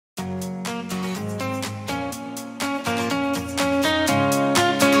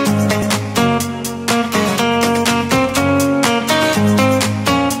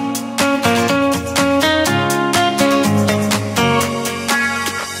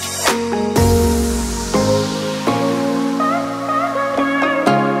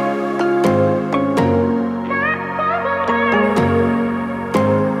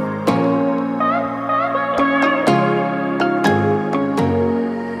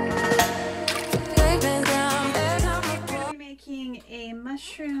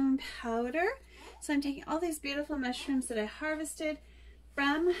So I'm taking all these beautiful mushrooms that I harvested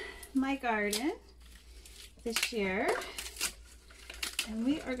from my garden this year, and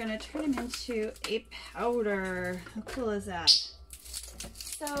we are going to turn them into a powder. How cool is that?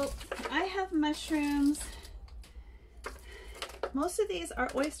 So I have mushrooms. Most of these are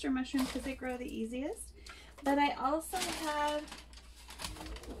oyster mushrooms because they grow the easiest, but I also have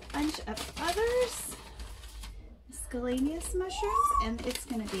a bunch of others, scalaneous mushrooms, and it's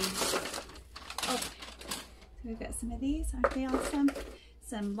going to be, oh, so we've got some of these, aren't they awesome?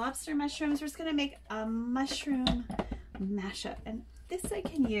 Some lobster mushrooms. We're just going to make a mushroom mashup, and this I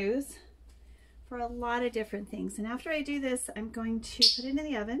can use for a lot of different things. And after I do this, I'm going to put it in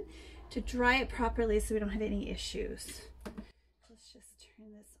the oven to dry it properly so we don't have any issues. Let's just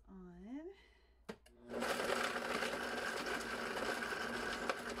turn this on.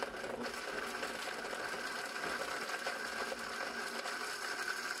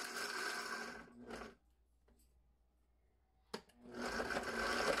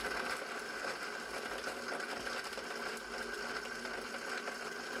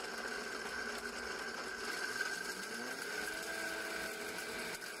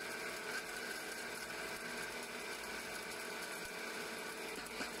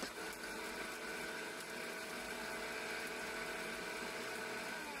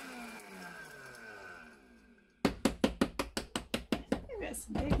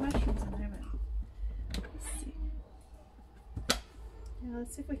 Some big mushrooms in there, but let's see. Now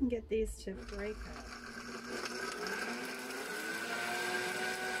let's see if we can get these to break up.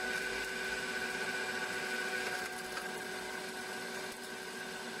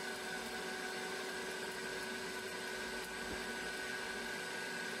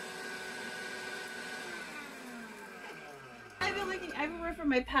 I've been looking everywhere for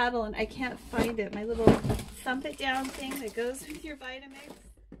my paddle and I can't find it. My little thump it down thing that goes with your Vitamix. I don't know.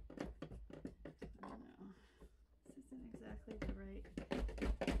 This isn't exactly the right. Let's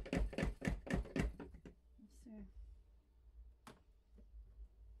see.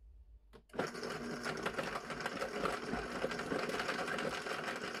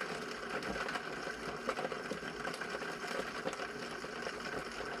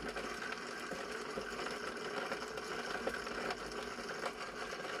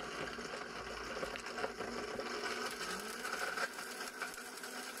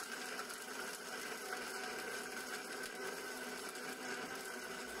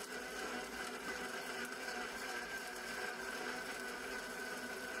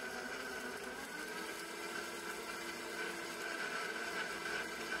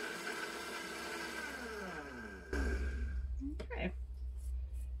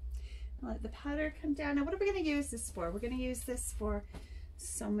 Let the powder come down. Now what are we going to use this for? We're going to use this for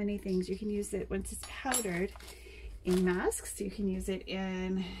so many things. You can use it once it's powdered in masks. You can use it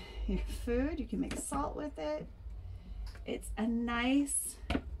in your food. You can make salt with it. It's a nice,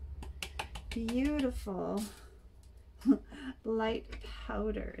 beautiful, light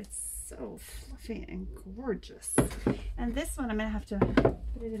powder. It's so fluffy and gorgeous. And this one I'm going to have to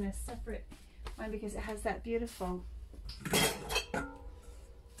put it in a separate one because it has that beautiful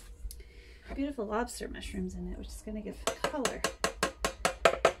lobster mushrooms in it, which is going to give color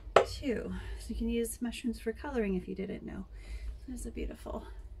too. So you can use mushrooms for coloring if you didn't know. So there's a beautiful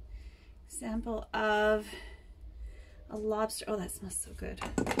example of a lobster. Oh, that smells so good.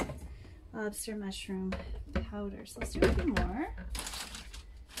 Lobster mushroom powder. So let's do a few more.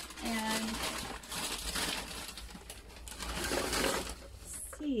 And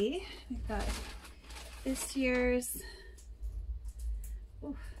see, we've got this year's,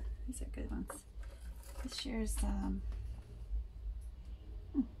 ooh, these are good ones. This year's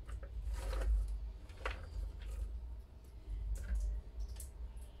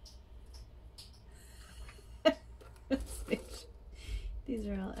these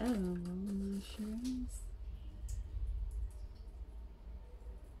are all edible mushrooms.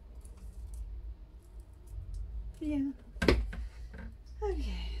 Yeah.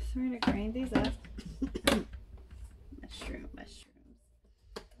 Okay, so we're gonna grind these up. Mushrooms.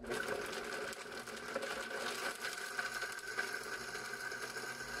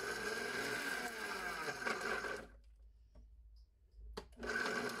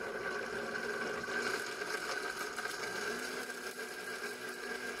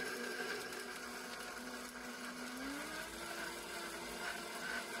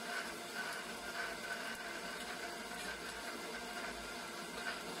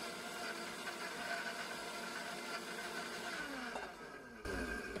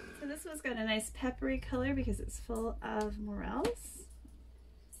 This one's got a nice peppery color because it's full of morels.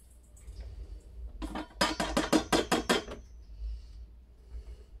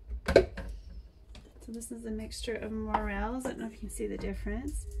 So this is a mixture of morels. I don't know if you can see the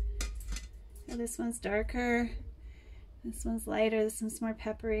difference. And this one's darker, this one's lighter, this one's more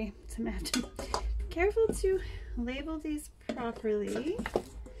peppery. So I'm gonna have to be careful to label these properly.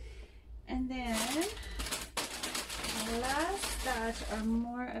 And then the last batch are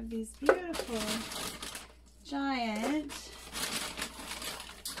more of these beautiful giant,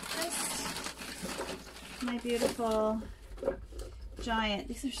 my beautiful giant,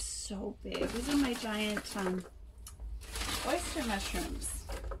 these are so big. These are my giant oyster mushrooms.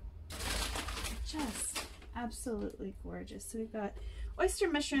 Just absolutely gorgeous. So we've got oyster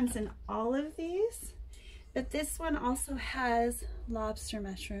mushrooms in all of these, but this one also has lobster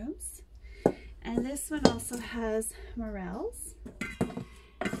mushrooms, and this one also has morels.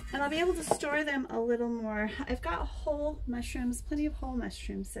 And I'll be able to store them a little more. I've got whole mushrooms, plenty of whole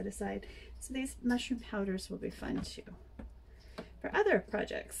mushrooms set aside. So these mushroom powders will be fun too for other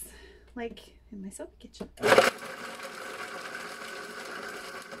projects, like in my soap kitchen.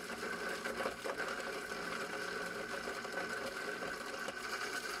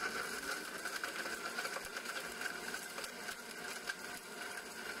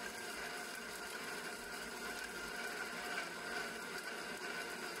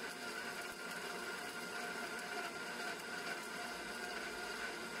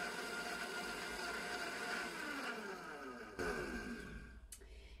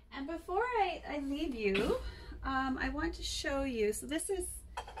 And before I leave you, I want to show you, so these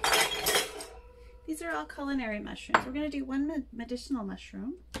are all culinary mushrooms. We're going to do one medicinal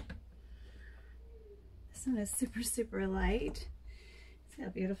mushroom. This one is super, super light. See how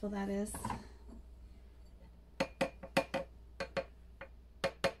beautiful that is.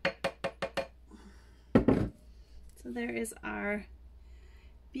 So there is our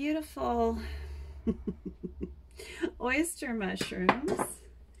beautiful oyster mushrooms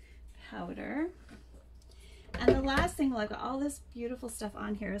powder. And the last thing, look, all this beautiful stuff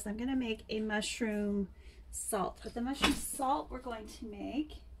on here is I'm going to make a mushroom salt. But the mushroom salt we're going to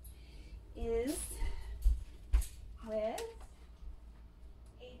make is with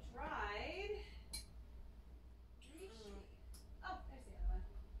a dried oh, there's the other one.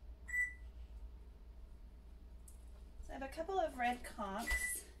 So I have a couple of red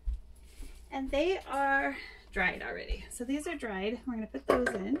conchs, and they are dried already. So these are dried. We're going to put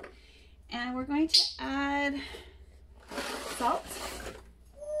those in. And we're going to add salt.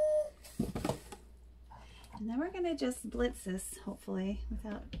 And then we're going to just blitz this, hopefully,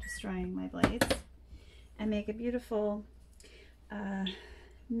 without destroying my blades, and make a beautiful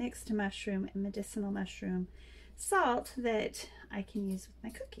mixed mushroom and medicinal mushroom salt that I can use with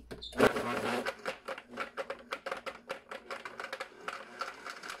my cooking.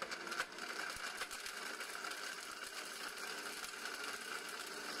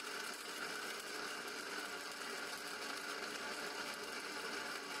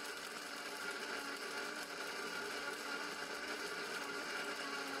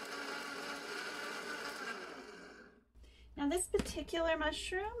 Now this particular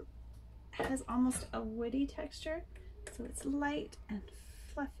mushroom has almost a woody texture, so it's light and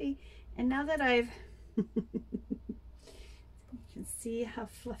fluffy. And now that I've, you can see how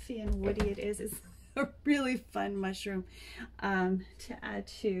fluffy and woody it is. It's a really fun mushroom to add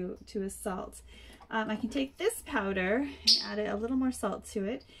to a salt. I can take this powder and add a little more salt to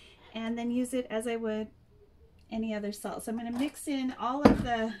it, and then use it as I would any other salt. So I'm going to mix in all of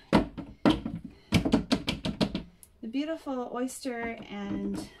the beautiful oyster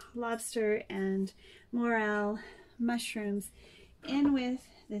and lobster and morel mushrooms in with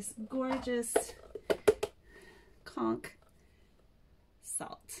this gorgeous conch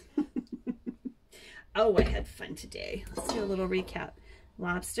salt. Oh, I had fun today. Let's do a little recap.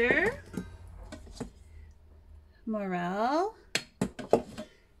 Lobster, morel,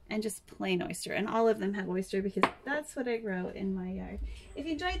 and just plain oyster. And all of them have oyster because that's what I grow in my yard. If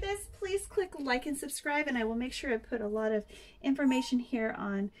you enjoyed this, please click like and subscribe, and I will make sure I put a lot of information here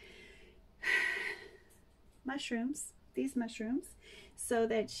on mushrooms, these mushrooms, so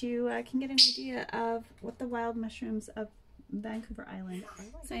that you can get an idea of what the wild mushrooms of Vancouver Island are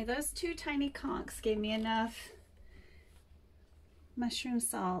like. So those two tiny conchs gave me enough mushroom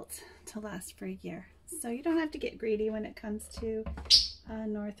salt to last for a year. So you don't have to get greedy when it comes to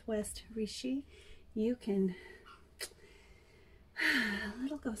Northwest Reishi. You can, a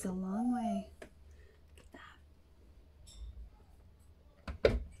little goes a long way. Look at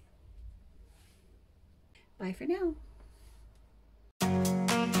that. Bye for now.